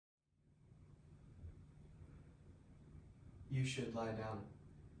you should lie down.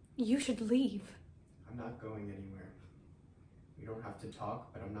 You should leave. I'm not going anywhere. We don't have to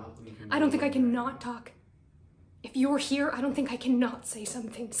talk, but I'm not leaving. I don't think I can not talk. If you're here, I don't think I cannot say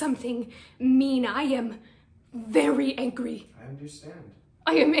something mean. I am very angry. I understand.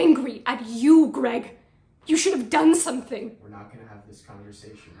 I am angry at you, Greg. You should have done something. We're not going to have this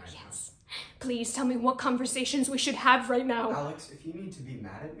conversation right now. Yes. Please tell me what conversations we should have right now. Alex, if you need to be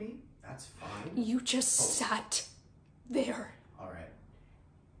mad at me, that's fine. You just sat there. All right.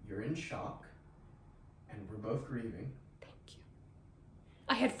 You're in shock, and we're both grieving. Thank you.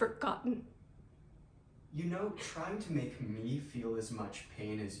 I had forgotten. You know, trying to make me feel as much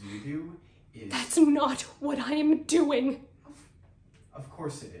pain as you do is... That's not what I am doing. Of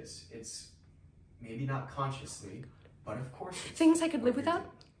course it is. It's maybe not consciously, but of course it's... Things I could live without?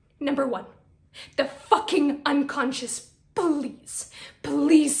 Number 1, the fucking unconscious.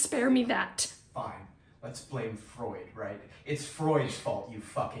 Please spare me that. Fine. Let's blame Freud, right? It's Freud's fault you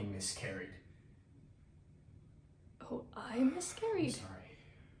fucking miscarried. Oh, I miscarried? I'm sorry.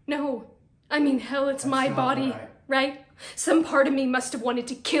 No. I mean, hell, it's That's my not body, what right? Some part of me must have wanted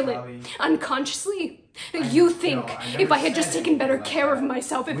to kill Allie, it unconsciously. You think if I had just taken better care of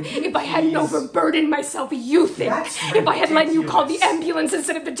myself, if I hadn't overburdened myself, you think if I had let you call the ambulance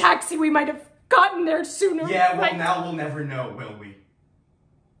instead of the taxi, we might have gotten there sooner. Yeah, well, right? now we'll never know, will we?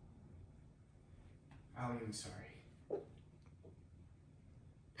 Allie, I'm sorry.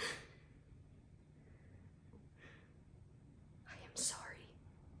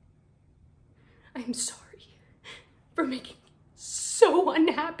 I am sorry for making me so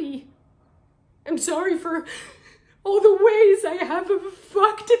unhappy. I'm sorry for all the ways I have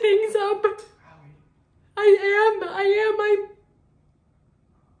fucked things up. Allie. I'm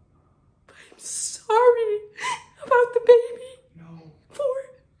sorry about the baby. No. For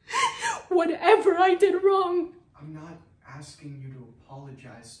whatever I did wrong. I'm not asking you to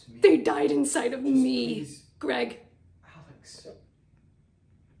apologize to me. They died inside of me, please. Greg. Alex.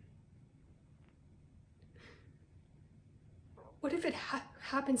 What if it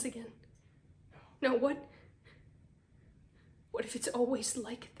happens again? No, what if it's always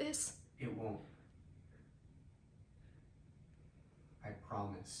like this? It won't. I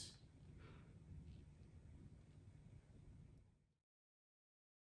promise.